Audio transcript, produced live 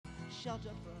shelter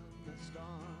from the storm.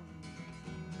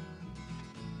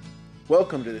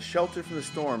 Welcome to the Shelter from the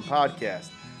Storm podcast,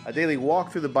 a daily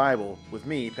walk through the Bible with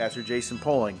me, Pastor Jason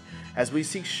Poling, as we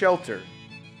seek shelter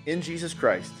in Jesus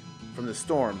Christ from the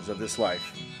storms of this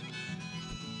life.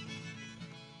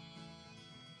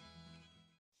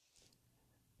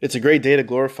 It's a great day to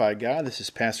glorify God. This is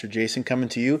Pastor Jason coming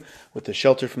to you with the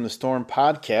Shelter from the Storm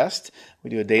podcast. We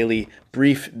do a daily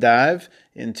brief dive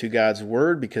into God's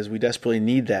Word because we desperately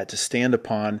need that to stand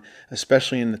upon,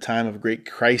 especially in the time of great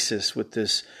crisis with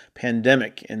this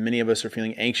pandemic. And many of us are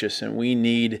feeling anxious, and we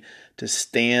need to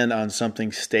stand on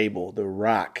something stable, the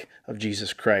rock of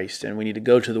Jesus Christ. And we need to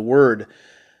go to the Word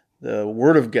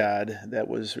of God that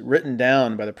was written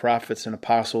down by the prophets and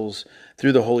apostles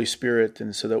through the Holy Spirit,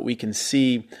 and so that we can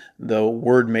see the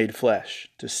Word made flesh,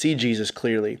 to see Jesus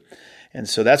clearly. And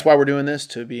so that's why we're doing this,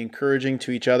 to be encouraging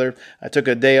to each other. I took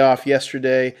a day off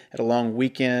yesterday, had a long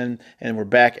weekend, and we're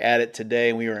back at it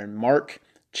today. We are in Mark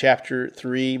chapter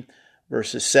 3,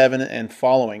 verses 7 and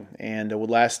following. And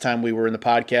last time we were in the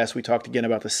podcast, we talked again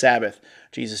about the Sabbath.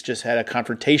 Jesus just had a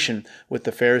confrontation with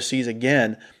the Pharisees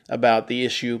again about the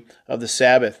issue of the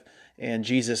Sabbath. And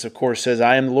Jesus, of course, says,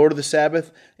 I am the Lord of the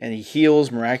Sabbath, and he heals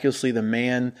miraculously the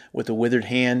man with the withered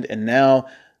hand. And now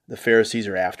the Pharisees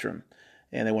are after him,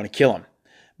 and they want to kill him.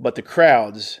 But the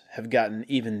crowds have gotten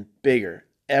even bigger.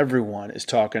 Everyone is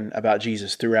talking about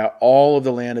Jesus throughout all of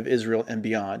the land of Israel and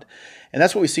beyond. And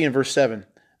that's what we see in verse 7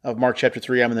 of Mark chapter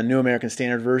 3. I'm in the New American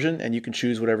Standard Version, and you can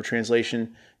choose whatever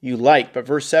translation you like. But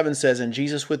verse 7 says, And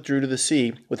Jesus withdrew to the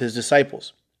sea with his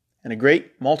disciples, and a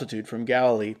great multitude from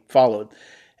Galilee followed,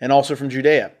 and also from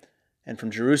Judea, and from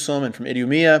Jerusalem, and from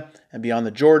Idumea, and beyond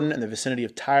the Jordan, and the vicinity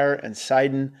of Tyre and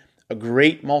Sidon. A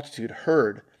great multitude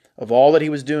heard of all that he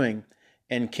was doing,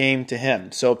 and came to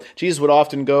him. So Jesus would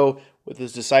often go with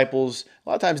his disciples, a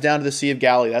lot of times down to the Sea of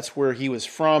Galilee. That's where he was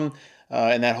from,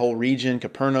 in that whole region,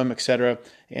 Capernaum, etc.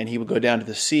 And he would go down to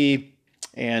the sea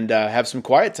and have some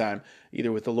quiet time,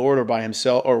 either with the Lord or by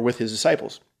himself or with his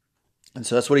disciples. And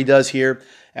so that's what he does here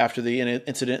after the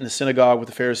incident in the synagogue with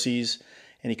the Pharisees.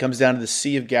 And he comes down to the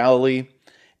Sea of Galilee,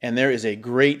 and there is a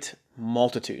great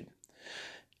multitude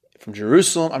from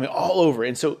Jerusalem, all over.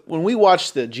 And so when we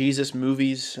watch the Jesus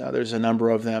movies, there's a number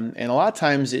of them, and a lot of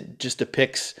times it just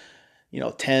depicts,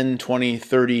 10, 20,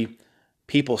 30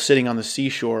 people sitting on the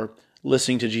seashore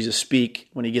listening to Jesus speak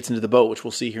when he gets into the boat, which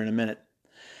we'll see here in a minute.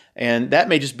 And that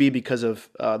may just be because of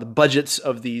the budgets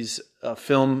of these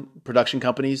film production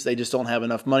companies. They just don't have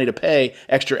enough money to pay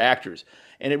extra actors.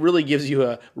 And it really gives you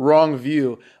a wrong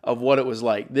view of what it was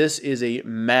like. This is a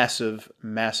massive,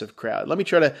 massive crowd. Let me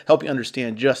try to help you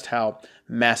understand just how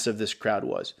massive this crowd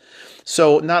was.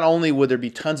 So not only would there be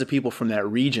tons of people from that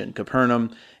region,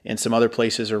 Capernaum and some other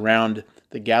places around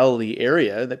the Galilee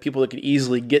area, that people that could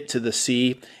easily get to the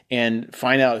sea and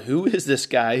find out who is this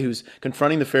guy who's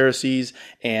confronting the Pharisees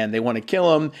and they want to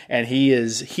kill him and he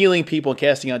is healing people and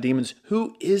casting out demons.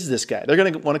 Who is this guy? They're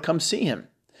going to want to come see him.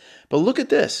 But look at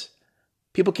this.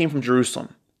 People came from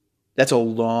Jerusalem. That's a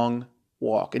long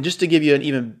walk. And just to give you an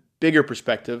even bigger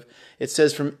perspective, it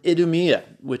says from Idumea,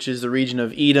 which is the region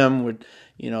of Edom, where,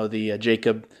 the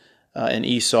Jacob and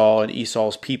Esau and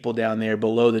Esau's people down there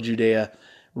below the Judea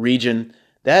region.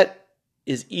 That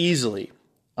is easily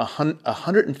a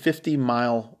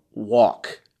 150-mile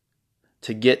walk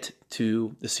to get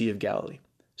to the Sea of Galilee.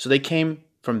 So they came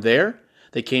from there.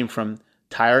 They came from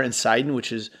Tyre and Sidon,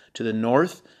 which is to the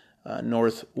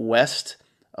northwest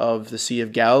of the Sea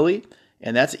of Galilee,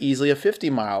 and that's easily a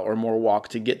 50-mile or more walk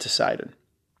to get to Sidon.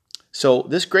 So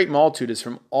this great multitude is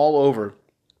from all over.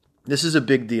 This is a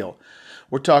big deal.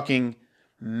 We're talking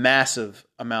massive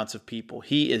amounts of people.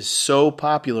 He is so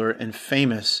popular and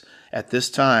famous at this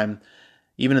time,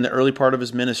 even in the early part of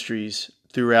his ministries,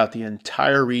 throughout the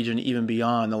entire region, even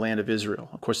beyond the land of Israel.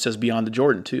 Of course, it says beyond the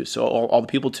Jordan too. So all the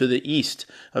people to the east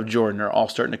of Jordan are all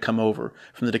starting to come over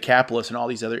from the Decapolis and all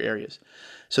these other areas.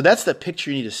 So that's the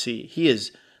picture you need to see.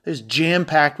 There's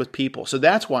jam-packed with people. So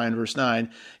that's why in verse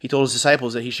 9, he told his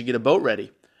disciples that he should get a boat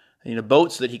ready. A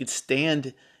boat so that he could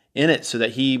stand in it so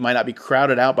that he might not be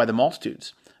crowded out by the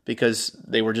multitudes because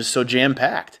they were just so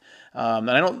jam-packed.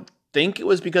 And I don't think it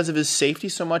was because of his safety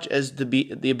so much as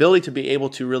the ability to be able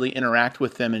to really interact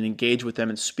with them and engage with them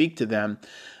and speak to them.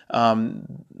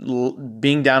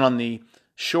 Being down on the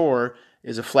shore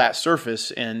is a flat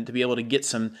surface, and to be able to get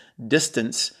some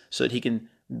distance so that he can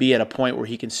be at a point where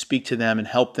he can speak to them and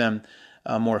help them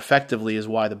more effectively is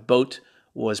why the boat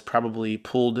was probably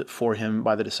pulled for him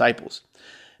by the disciples.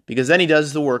 Because then he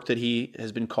does the work that he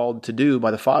has been called to do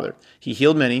by the Father. He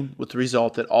healed many, with the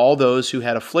result that all those who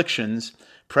had afflictions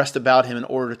pressed about him in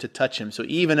order to touch him. So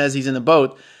even as he's in the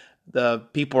boat, The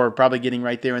people are probably getting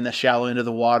right there in the shallow end of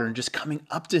the water and just coming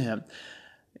up to him.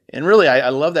 And really, I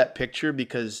love that picture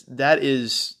because that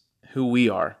is who we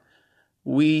are.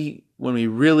 When we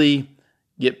really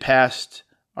get past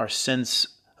our sense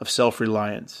of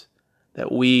self-reliance,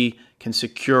 that we can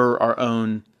secure our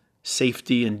own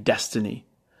safety and destiny,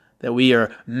 that we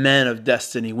are men of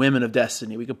destiny, women of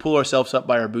destiny. We can pull ourselves up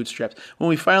by our bootstraps. When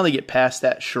we finally get past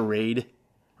that charade,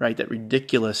 right, that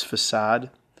ridiculous facade,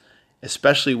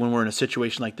 especially when we're in a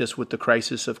situation like this with the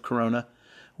crisis of Corona,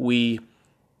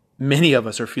 many of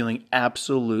us are feeling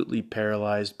absolutely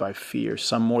paralyzed by fear,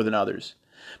 some more than others.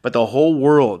 But the whole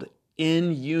world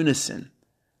in unison,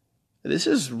 this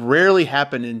has rarely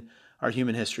happened in our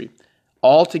human history.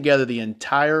 Altogether, the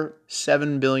entire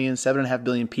 7.5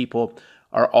 billion people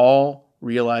are all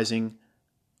realizing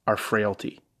our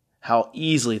frailty, how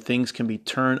easily things can be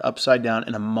turned upside down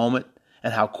in a moment,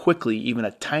 and how quickly even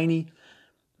a tiny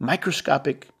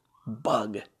microscopic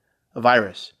bug, a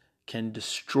virus, can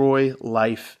destroy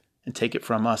life and take it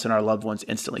from us and our loved ones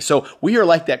instantly. So we are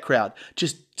like that crowd,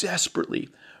 just desperately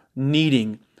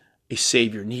needing a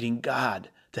Savior, needing God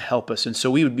to help us. And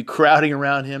so we would be crowding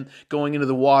around him, going into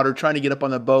the water, trying to get up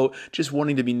on the boat, just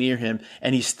wanting to be near him.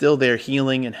 And he's still there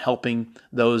healing and helping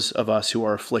those of us who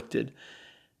are afflicted.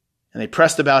 And they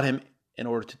pressed about him in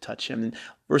order to touch him. And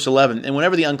verse 11, and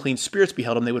whenever the unclean spirits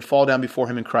beheld him, they would fall down before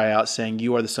him and cry out, saying,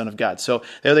 "You are the Son of God." So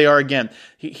there they are again.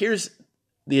 Here's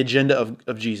the agenda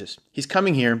of Jesus. He's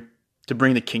coming here to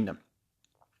bring the kingdom.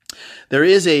 There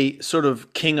is a sort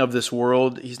of king of this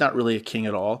world. He's not really a king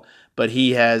at all, but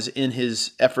he has, in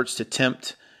his efforts to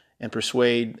tempt and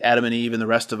persuade Adam and Eve and the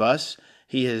rest of us,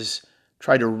 he has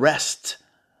tried to wrest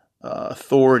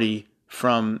authority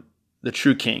from the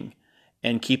true king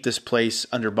and keep this place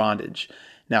under bondage.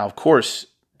 Now, of course,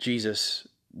 Jesus,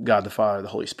 God the Father, the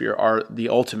Holy Spirit are the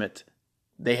ultimate.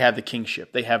 They have the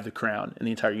kingship. They have the crown in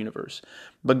the entire universe.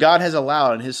 But God has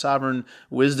allowed, in his sovereign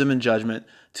wisdom and judgment,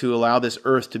 to allow this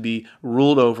earth to be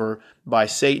ruled over by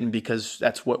Satan because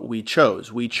that's what we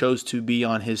chose. We chose to be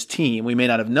on his team. We may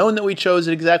not have known that we chose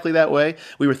it exactly that way.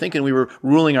 We were thinking we were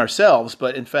ruling ourselves,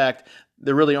 but in fact,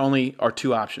 there really only are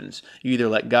two options. You either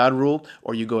let God rule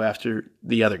or you go after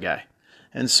the other guy.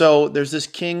 And so there's this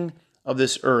king of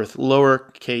this earth,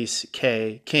 lowercase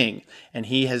k, king, and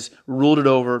he has ruled it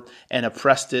over and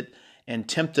oppressed it and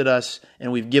tempted us,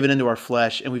 and we've given into our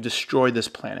flesh, and we've destroyed this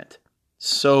planet.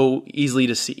 So easy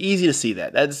to see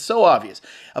that. That's so obvious.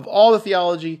 Of all the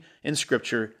theology in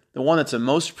Scripture, the one that's the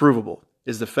most provable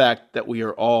is the fact that we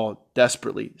are all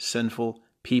desperately sinful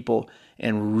people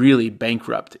and really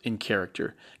bankrupt in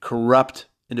character, corrupt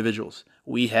individuals.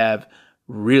 We have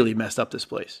really messed up this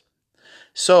place.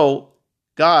 So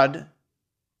God,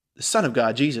 the Son of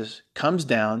God, Jesus, comes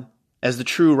down as the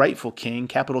true rightful king,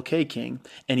 capital K king,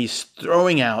 and he's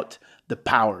throwing out the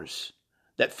powers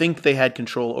that think they had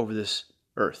control over this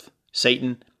earth.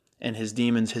 Satan and his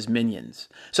demons, his minions.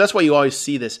 So that's why you always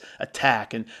see this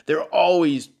attack, and they're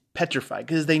always petrified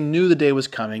because they knew the day was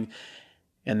coming,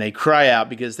 and they cry out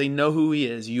because they know who he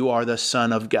is. You are the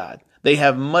Son of God. They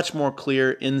have much more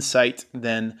clear insight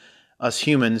than us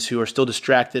humans who are still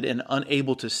distracted and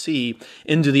unable to see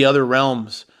into the other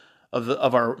realms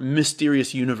of our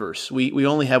mysterious universe. We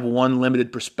only have one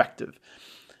limited perspective.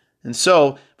 And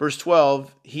so, verse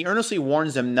 12, he earnestly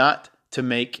warns them not to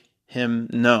make him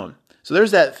known. So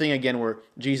there's that thing again where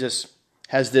Jesus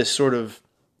has this sort of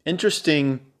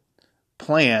interesting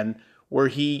plan where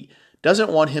he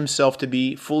doesn't want himself to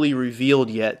be fully revealed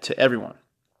yet to everyone,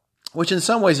 which in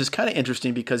some ways is kind of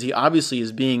interesting because he obviously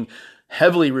is being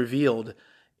heavily revealed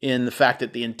in the fact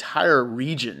that the entire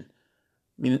region,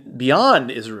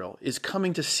 beyond Israel, is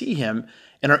coming to see him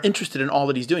and are interested in all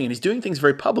that he's doing. And he's doing things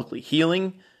very publicly,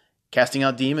 healing, casting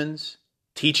out demons,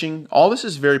 teaching. All this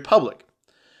is very public.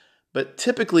 But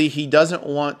typically, he doesn't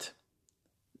want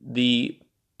the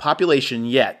population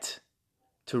yet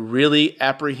to really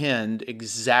apprehend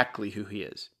exactly who he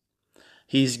is.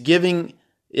 He's giving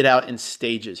it out in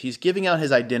stages. He's giving out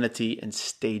his identity in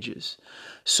stages.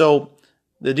 So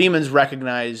the demons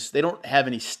recognize, they don't have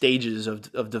any stages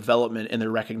of development in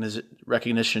their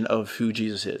recognition of who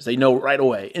Jesus is. They know right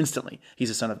away, instantly, he's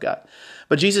the Son of God.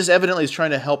 But Jesus evidently is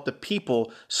trying to help the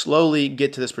people slowly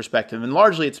get to this perspective. And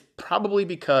largely it's probably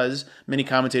because many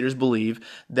commentators believe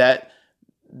that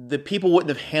the people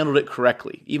wouldn't have handled it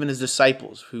correctly, even his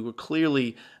disciples, who were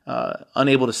clearly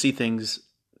unable to see things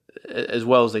as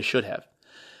well as they should have.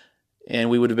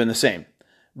 And we would have been the same.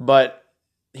 But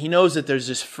he knows that there's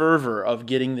this fervor of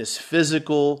getting this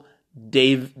physical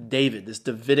David, this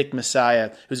Davidic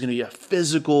Messiah, who's going to be a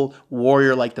physical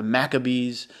warrior like the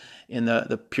Maccabees in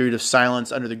the period of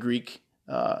silence under the Greek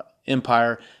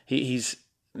empire.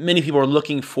 Many people are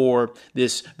looking for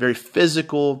this very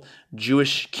physical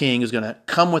Jewish king who's going to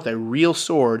come with a real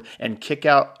sword and kick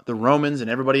out the Romans and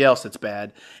everybody else that's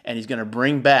bad, and he's going to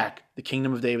bring back the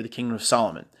kingdom of David, the kingdom of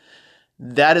Solomon.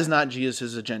 That is not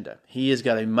Jesus' agenda. He has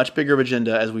got a much bigger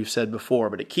agenda, as we've said before,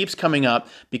 but it keeps coming up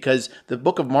because the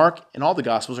book of Mark and all the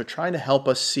Gospels are trying to help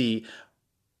us see,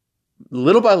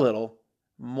 little by little,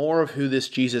 more of who this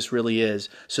Jesus really is,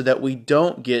 so that we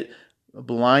don't get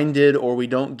blinded or we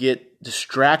don't get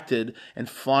distracted and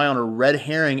fly on a red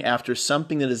herring after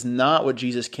something that is not what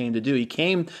Jesus came to do. He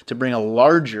came to bring a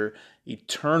larger,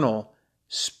 eternal,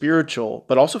 spiritual,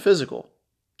 but also physical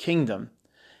kingdom.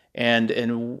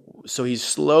 And so he's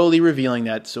slowly revealing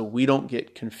that so we don't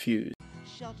get confused.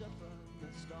 Shelter from the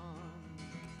storm.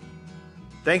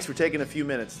 Thanks for taking a few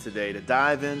minutes today to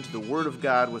dive into the Word of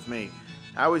God with me.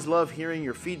 I always love hearing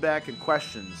your feedback and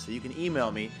questions, so you can email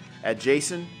me at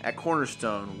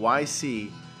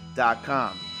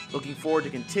jason@cornerstoneyc.com. Looking forward to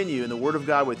continue in the Word of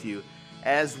God with you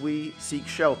as we seek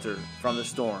shelter from the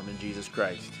storm in Jesus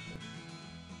Christ.